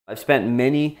I've spent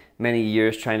many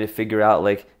years trying to figure out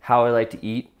like how I like to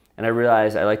eat, and I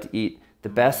realized I like to eat the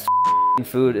best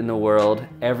food in the world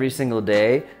every single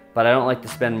day, but I don't like to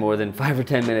spend more than 5 or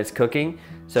 10 minutes cooking.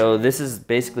 So this is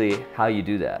basically how you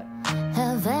do that.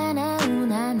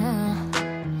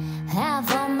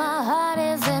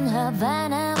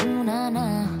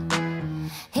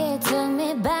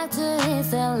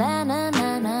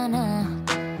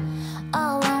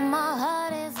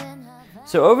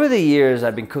 So over the years,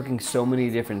 I've been cooking so many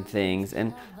different things,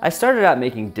 and I started out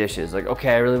making dishes. Like,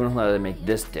 okay, I really want to know how to make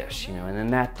this dish, you know, and then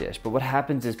that dish. But what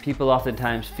happens is people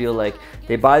oftentimes feel like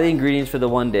they buy the ingredients for the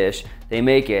one dish, they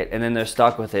make it, and then they're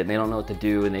stuck with it, and they don't know what to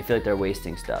do, and they feel like they're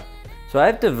wasting stuff. So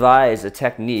I've devised a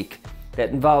technique that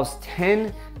involves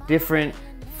 10 different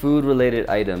food-related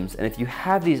items, and if you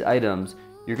have these items,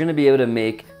 you're gonna be able to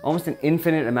make almost an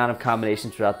infinite amount of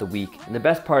combinations throughout the week. And the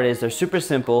best part is they're super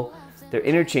simple, they're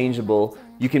interchangeable.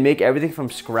 You can make everything from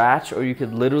scratch, or you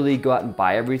could literally go out and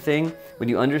buy everything. When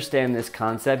you understand this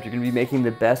concept, you're gonna be making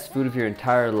the best food of your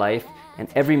entire life, and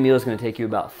every meal is gonna take you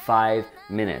about 5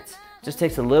 minutes. It just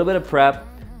takes a little bit of prep,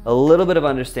 a little bit of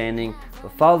understanding,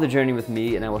 but follow the journey with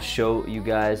me and I will show you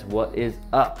guys what is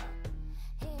up.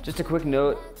 Just a quick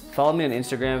note, follow me on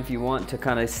Instagram if you want to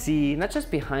kind of see, not just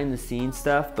behind the scenes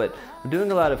stuff, but I'm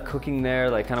doing a lot of cooking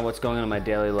there, like kind of what's going on in my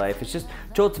daily life. It's just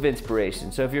jolts of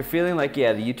inspiration. So if you're feeling like,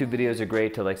 yeah, the YouTube videos are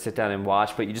great to like sit down and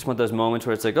watch, but you just want those moments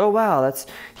where it's like, oh wow,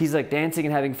 he's like dancing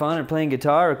and having fun or playing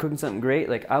guitar or cooking something great,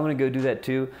 like I want to go do that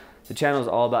too. The channel is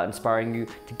all about inspiring you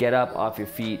to get up off your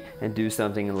feet and do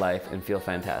something in life and feel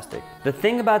fantastic. The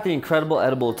thing about the Incredible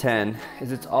Edible 10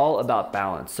 is it's all about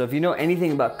balance. So if you know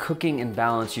anything about cooking and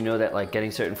balance, you know that like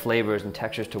getting certain flavors and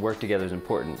textures to work together is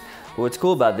important. But what's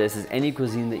cool about this is any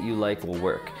cuisine that you like will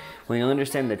work. When you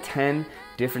understand the 10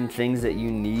 different things that you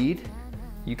need,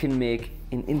 you can make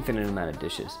an infinite amount of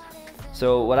dishes.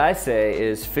 So what I say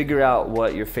is figure out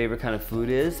what your favorite kind of food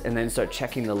is and then start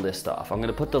checking the list off. I'm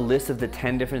gonna put the list of the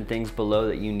 10 different things below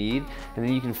that you need, and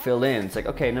then you can fill in. It's like,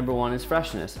 okay, number 1 is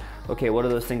freshness. Okay, what are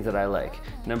those things that I like?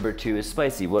 Number 2 is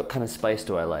spicy. What kind of spice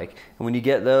do I like? And when you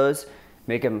get those,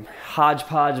 make a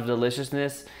hodgepodge of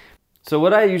deliciousness. So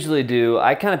what I usually do,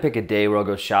 I kind of pick a day where I'll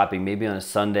go shopping, maybe on a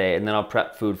Sunday, and then I'll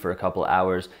prep food for a couple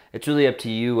hours. It's really up to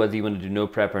you whether you want to do no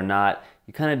prep or not.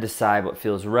 You kind of decide what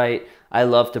feels right. I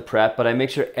love to prep, but I make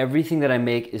sure everything that I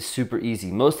make is super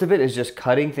easy. Most of it is just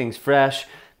cutting things fresh,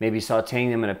 maybe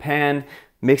sauteing them in a pan,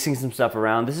 mixing some stuff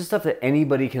around. This is stuff that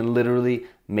anybody can literally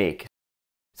make.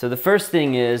 So the first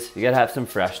thing is you gotta have some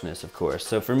freshness, of course.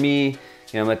 So for me, you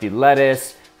know, it might be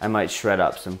lettuce, I might shred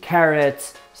up some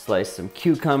carrots, slice some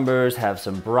cucumbers, have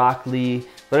some broccoli,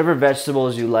 whatever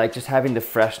vegetables you like, just having the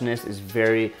freshness is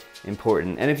very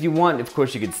important. And if you want, of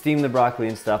course, you could steam the broccoli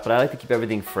and stuff, but I like to keep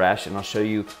everything fresh, and I'll show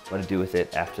you what to do with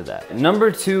it after that. And number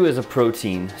 2 is a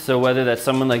protein. So whether that's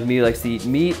someone like me who likes to eat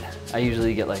meat, I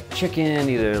usually get like chicken,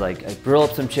 either like I grill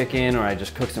up some chicken or I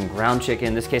just cook some ground chicken.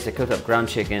 In this case, I cooked up ground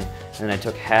chicken, and then I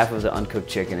took half of the uncooked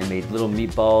chicken and made little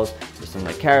meatballs with some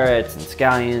like carrots and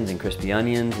scallions and crispy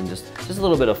onions and just a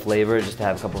little bit of flavor just to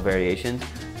have a couple variations.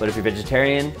 But if you're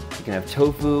vegetarian, you can have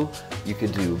tofu, you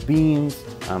could do beans.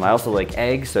 I also like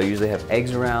eggs, so I usually have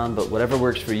eggs around, but whatever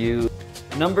works for you.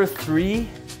 Number 3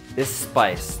 is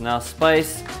spice. Now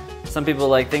spice, some people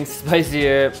like things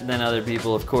spicier than other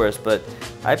people, of course, but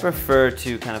I prefer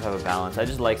to kind of have a balance. I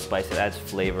just like spice, it adds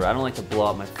flavor. I don't like to blow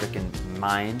out my freaking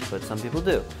mind, but some people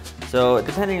do. So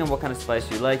depending on what kind of spice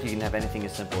you like, you can have anything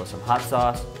as simple as some hot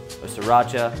sauce or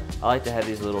sriracha. I like to have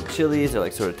these little chilies, they're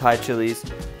like sort of Thai chilies.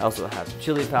 I also have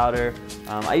chili powder.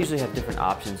 I usually have different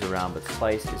options around, but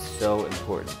spice is so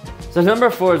important. So number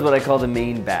 4 is what I call the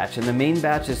main batch, and the main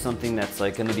batch is something that's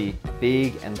like gonna be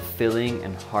big and filling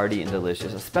and hearty and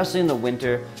delicious. Especially in the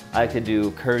winter, I like to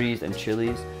do curries and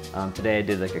chilies. Today I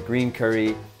did like a green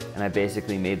curry, and I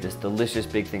basically made this delicious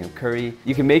big thing of curry.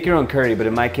 You can make your own curry, but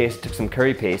in my case, I took some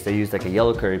curry paste. I used like a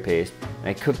yellow curry paste, and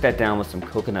I cooked that down with some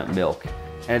coconut milk.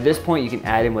 And at this point, you can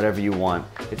add in whatever you want.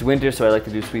 It's winter, so I like to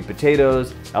do sweet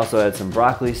potatoes. I also add some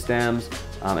broccoli stems.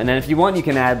 And then if you want, you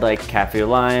can add like kaffir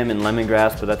lime and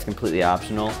lemongrass, but that's completely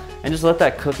optional. And just let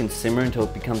that cook and simmer until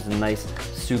it becomes a nice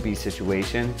soupy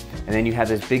situation. And then you have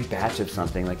this big batch of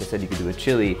something. Like I said, you could do a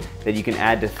chili that you can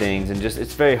add to things, and just,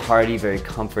 it's very hearty, very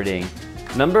comforting.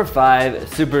 Number 5,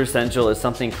 super essential, is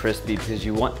something crispy, because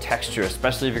you want texture,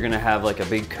 especially if you're gonna have like a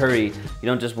big curry. You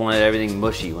don't just want everything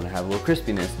mushy, you wanna have a little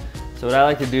crispiness. So what I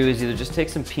like to do is either just take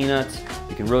some peanuts,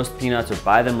 you can roast peanuts or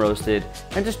buy them roasted,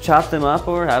 and just chop them up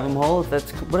or have them whole. If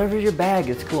that's whatever's your bag,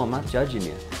 it's cool, I'm not judging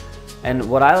you. And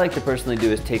what I like to personally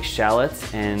do is take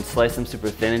shallots and slice them super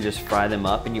thin and just fry them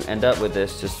up, and you end up with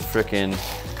this just freaking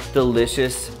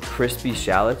delicious crispy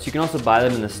shallots. You can also buy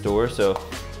them in the store, so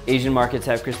Asian markets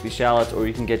have crispy shallots, or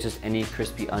you can get just any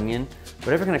crispy onion,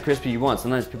 whatever kind of crispy you want.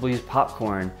 Sometimes people use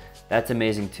popcorn. That's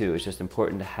amazing too. It's just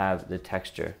important to have the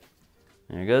texture.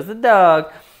 There goes the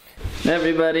dog.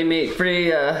 Everybody meet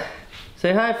Freya.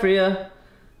 Say hi, Freya.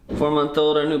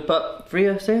 4-month-old, our new pup.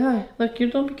 Freya, say hi. Look, you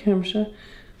don't be camera shy.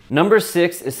 Number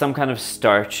 6 is some kind of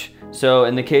starch. So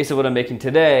in the case of what I'm making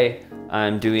today,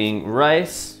 I'm doing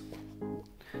rice,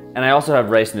 and I also have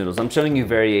rice noodles. I'm showing you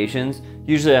variations.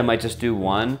 Usually I might just do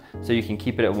one, so you can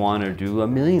keep it at one or do a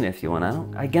million if you want.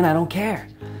 I don't care.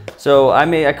 So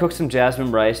I cook some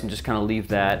jasmine rice and just kind of leave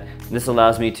that. And this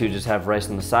allows me to just have rice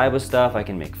on the side with stuff. I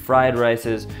can make fried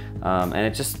rices, and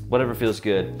it just, whatever feels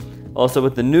good. Also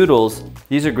with the noodles,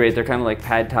 these are great. They're kind of like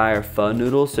pad thai or pho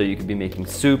noodles, so you could be making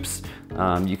soups.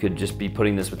 You could just be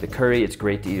putting this with the curry. It's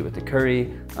great to eat with the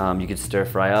curry. You could stir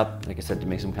fry up, like I said, to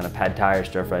make some kind of pad thai or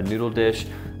stir fried noodle dish.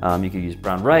 You could use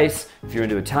brown rice. If you're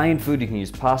into Italian food, you can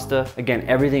use pasta. Again,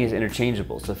 everything is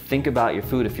interchangeable. So think about your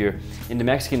food. If you're into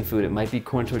Mexican food, it might be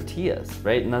corn tortillas,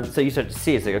 right? And so you start to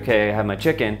see, it's like, okay, I have my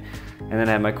chicken, and then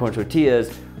I have my corn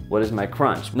tortillas. What is my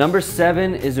crunch? Number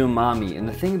 7 is umami. And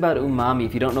the thing about umami,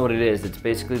 if you don't know what it is, it's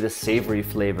basically the savory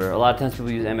flavor. A lot of times people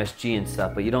use MSG and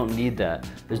stuff, but you don't need that.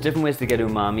 There's different ways to get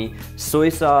umami. Soy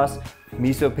sauce,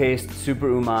 miso paste, super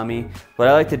umami. What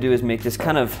I like to do is make this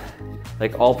kind of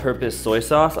like all-purpose soy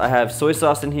sauce. I have soy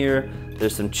sauce in here.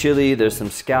 There's some chili, there's some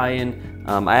scallion.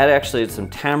 I had actually some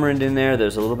tamarind in there.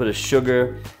 There's a little bit of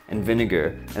sugar and vinegar.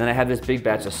 And then I have this big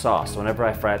batch of sauce. So whenever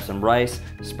I fry up some rice,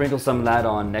 sprinkle some of that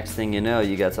on, next thing you know,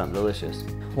 you got something delicious.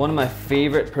 One of my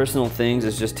favorite personal things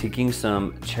is just taking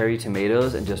some cherry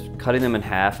tomatoes and just cutting them in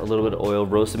half, a little bit of oil,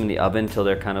 roast them in the oven until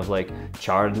they're kind of like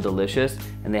charred and delicious.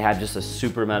 And they have just a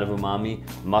super amount of umami.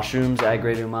 Mushrooms add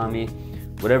great umami.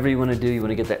 Whatever you wanna do, you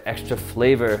wanna get that extra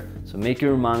flavor. So make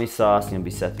your umami sauce and you'll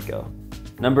be set to go.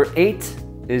 Number 8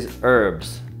 is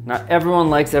herbs. Not everyone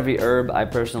likes every herb, I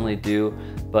personally do,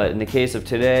 but in the case of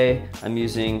today, I'm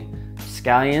using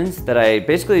scallions that I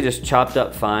basically just chopped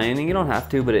up fine, and you don't have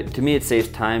to, but to me it saves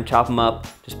time. Chop them up,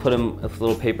 just put them with a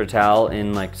little paper towel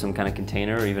in like some kind of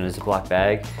container or even a Ziploc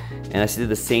bag, and I did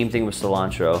the same thing with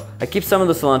cilantro. I keep some of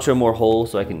the cilantro more whole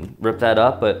so I can rip that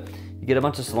up, but you get a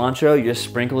bunch of cilantro, you're just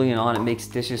sprinkling it on, it makes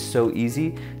dishes so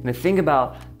easy. And the thing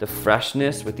about the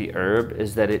freshness with the herb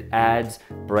is that it adds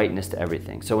brightness to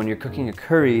everything. So when you're cooking a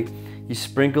curry, you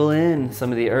sprinkle in some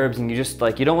of the herbs and you just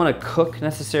like, you don't wanna cook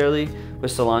necessarily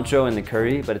with cilantro in the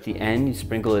curry, but at the end you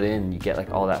sprinkle it in and you get like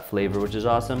all that flavor, which is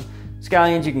awesome.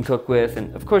 Scallions you can cook with,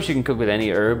 and of course you can cook with any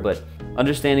herb, but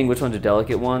understanding which ones are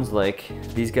delicate ones, like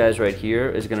these guys right here,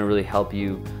 is gonna really help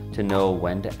you to know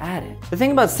when to add it. The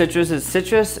thing about citrus is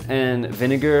citrus and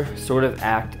vinegar sort of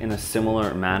act in a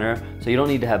similar manner, so you don't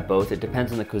need to have both. It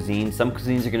depends on the cuisine. Some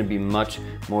cuisines are gonna be much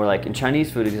more like, in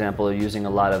Chinese food example, they're using a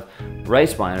lot of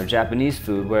rice wine, or Japanese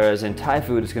food, whereas in Thai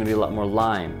food it's gonna be a lot more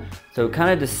lime. So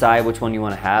kind of decide which one you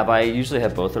wanna have. I usually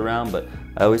have both around, but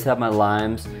I always have my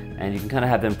limes, and you can kind of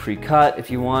have them pre-cut if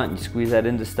you want, and you squeeze that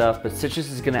into stuff, but citrus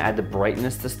is gonna add the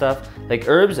brightness to stuff. Like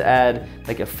herbs add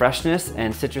like a freshness,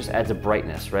 and citrus adds a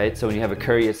brightness, right? So when you have a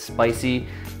curry, it's spicy,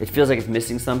 it feels like it's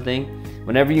missing something.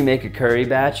 Whenever you make a curry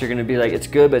batch, you're gonna be like, it's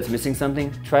good, but it's missing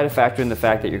something. Try to factor in the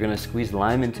fact that you're gonna squeeze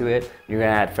lime into it, you're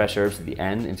gonna add fresh herbs at the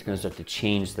end, and it's gonna start to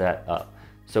change that up.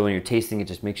 So when you're tasting it,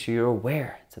 just make sure you're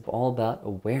aware. It's all about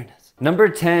awareness. Number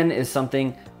 10 is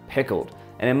something pickled.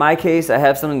 And in my case, I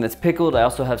have something that's pickled. I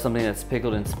also have something that's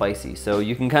pickled and spicy. So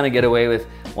you can kind of get away with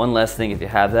one less thing if you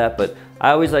have that, but I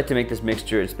always like to make this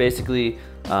mixture. It's basically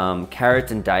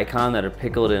carrots and daikon that are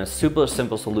pickled in a super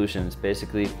simple solution. It's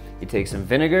basically, you take some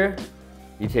vinegar,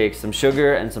 you take some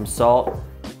sugar and some salt,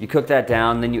 you cook that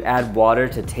down, then you add water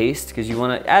to taste, because you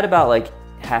want to add about like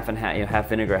half and half, half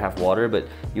vinegar, half water, but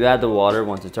you add the water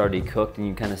once it's already cooked and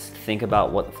you kind of think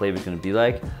about what the flavor is going to be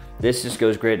like. This just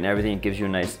goes great in everything. It gives you a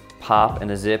nice pop and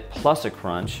a zip plus a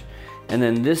crunch. And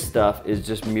then this stuff is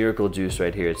just miracle juice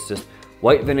right here. It's just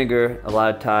white vinegar, a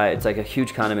lot of Thai, it's like a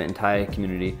huge condiment in Thai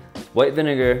community. White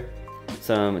vinegar,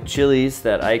 some chilies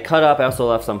that I cut up. I also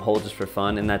left some whole just for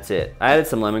fun, and that's it. I added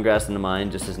some lemongrass into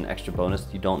mine just as an extra bonus.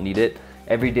 You don't need it.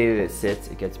 Every day that it sits,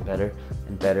 it gets better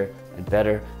and better and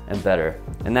better and better.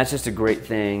 And that's just a great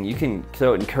thing. You can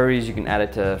throw it in curries, you can add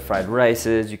it to fried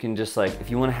rices, you can just like, if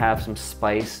you want to have some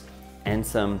spice and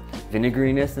some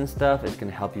vinegariness and stuff, it's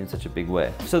gonna help you in such a big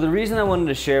way. So the reason I wanted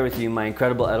to share with you my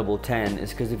incredible edible 10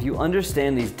 is because if you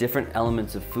understand these different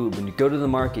elements of food, when you go to the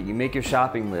market, you make your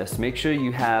shopping list, make sure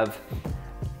you have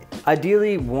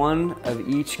ideally one of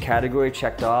each category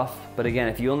checked off. But again,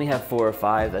 if you only have 4 or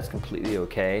 5, that's completely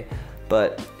okay.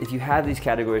 But if you have these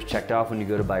categories checked off when you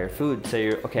go to buy your food, say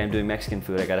you're, okay, I'm doing Mexican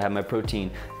food, I gotta have my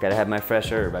protein, I gotta have my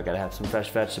fresh herb, I gotta have some fresh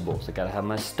vegetables, I gotta have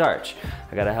my starch,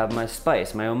 I gotta have my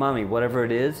spice, my umami, whatever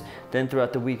it is, then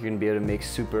throughout the week you're gonna be able to make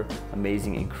super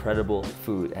amazing, incredible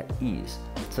food at ease.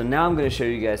 So now I'm gonna show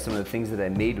you guys some of the things that I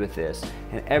made with this,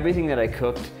 and everything that I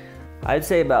cooked, I'd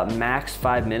say about max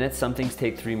 5 minutes. Some things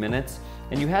take 3 minutes.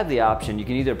 And you have the option, you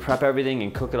can either prep everything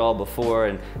and cook it all before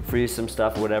and freeze some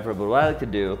stuff or whatever, but what I like to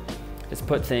do is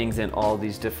put things in all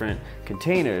these different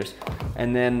containers,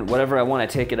 and then whatever I want, I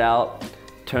take it out,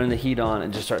 turn the heat on,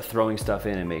 and just start throwing stuff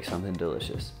in and make something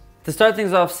delicious. To start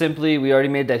things off simply, we already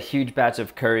made that huge batch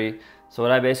of curry. So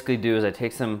what I basically do is I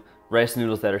take some rice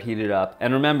noodles that are heated up,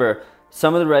 and remember,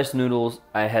 some of the rice noodles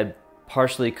I had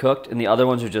partially cooked and the other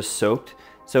ones are just soaked.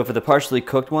 So for the partially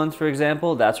cooked ones, for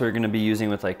example, that's what you're gonna be using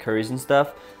with like curries and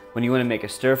stuff. When you wanna make a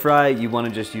stir fry, you wanna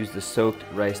just use the soaked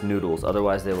rice noodles.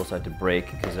 Otherwise they will start to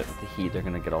break because of the heat, they're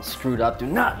gonna get all screwed up. Do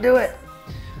not do it.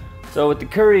 So with the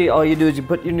curry, all you do is you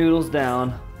put your noodles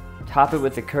down, top it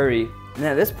with the curry, and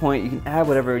at this point you can add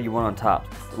whatever you want on top.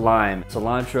 Lime,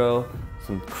 cilantro,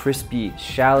 some crispy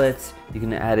shallots. You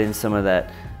can add in some of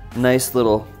that nice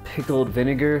little pickled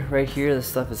vinegar right here. This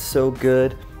stuff is so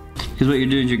good. Because what you're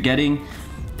doing is you're getting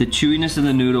the chewiness of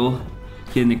the noodle,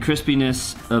 getting the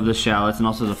crispiness of the shallots, and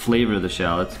also the flavor of the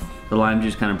shallots. The lime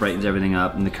juice kind of brightens everything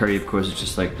up, and the curry, of course, is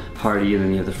just like hearty, and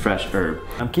then you have the fresh herb.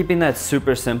 I'm keeping that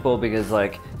super simple because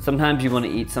like sometimes you want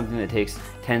to eat something that takes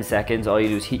 10 seconds. All you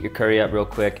do is heat your curry up real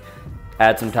quick,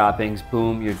 add some toppings,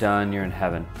 boom, you're done, you're in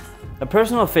heaven. A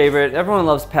personal favorite, everyone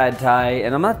loves pad thai,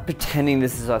 and I'm not pretending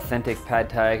this is authentic pad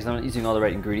thai because I'm not using all the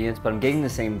right ingredients, but I'm getting the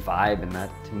same vibe, and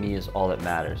that to me is all that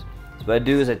matters. So what I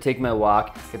do is I take my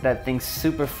wok, get that thing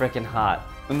super freaking hot.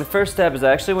 And the first step is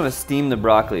I actually want to steam the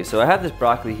broccoli. So I have this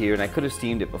broccoli here, and I could have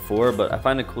steamed it before, but I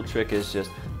find a cool trick is just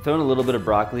throwing a little bit of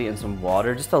broccoli in some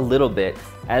water, just a little bit.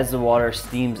 As the water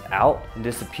steams out and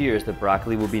disappears, the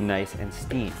broccoli will be nice and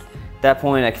steamed. At that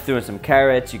point, I can throw in some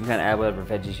carrots. You can kind of add whatever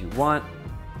veggies you want.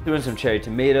 Throw in some cherry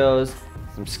tomatoes,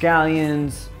 some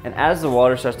scallions, and as the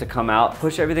water starts to come out,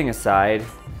 push everything aside,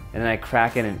 and then I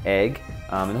crack in an egg.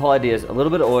 And the whole idea is a little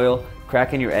bit of oil,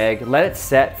 crack in your egg, let it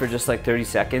set for just like 30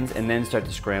 seconds, and then start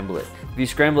to scramble it. If you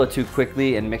scramble it too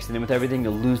quickly and mix it in with everything,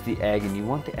 you'll lose the egg, and you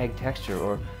want the egg texture,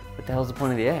 or what the hell's the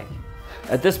point of the egg?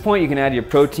 At this point, you can add your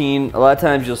protein. A lot of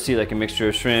times you'll see like a mixture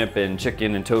of shrimp and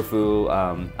chicken and tofu.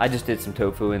 I just did some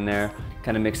tofu in there,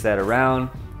 kind of mix that around.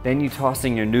 Then you toss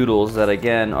in your noodles that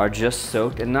again are just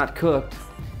soaked and not cooked.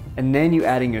 And then you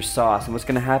add in your sauce, and what's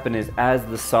gonna happen is as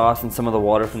the sauce and some of the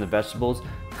water from the vegetables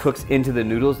cooks into the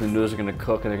noodles are gonna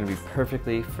cook, and they're gonna be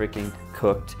perfectly freaking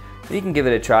cooked. And you can give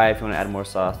it a try if you wanna add more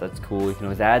sauce, that's cool. You can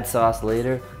always add sauce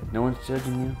later, no one's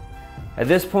judging you. At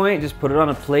this point, just put it on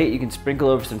a plate. You can sprinkle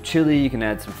over some chili, you can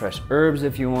add some fresh herbs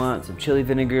if you want, some chili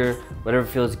vinegar, whatever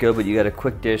feels good, but you got a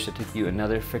quick dish that took you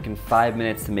another freaking 5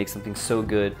 minutes to make something so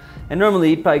good. And normally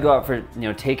you'd probably go out for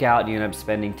takeout and you end up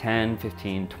spending $10,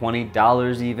 $15,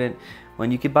 $20 even, when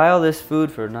you could buy all this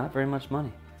food for not very much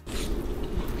money.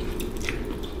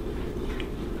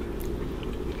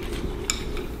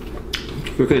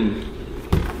 Freaking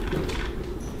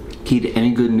key to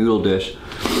any good noodle dish.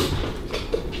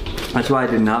 That's why I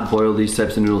did not boil these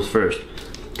types of noodles first,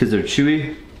 because they're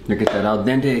chewy, they get that al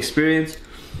dente experience,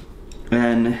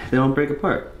 and they don't break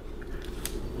apart.